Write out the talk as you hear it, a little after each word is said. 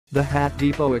The Hat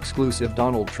Depot exclusive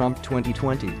Donald Trump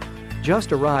 2020.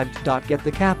 Just arrived. Get the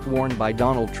cap worn by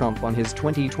Donald Trump on his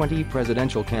 2020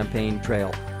 presidential campaign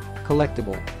trail.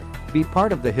 Collectible. Be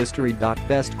part of the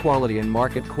history.Best quality and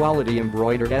market quality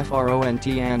embroidered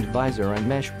Front&Visor and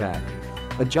mesh bag.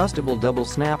 Adjustable double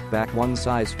snapback, one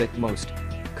size fit most.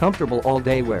 Comfortable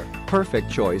all-day wear,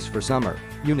 perfect choice for summer.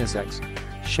 Unisex.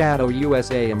 Shadow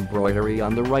USA embroidery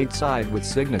on the right side with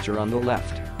signature on the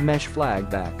left, mesh flag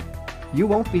back. You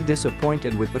won't be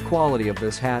disappointed with the quality of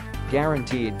this hat,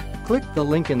 guaranteed. Click the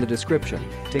link in the description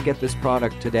to get this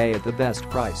product today at the best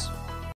price.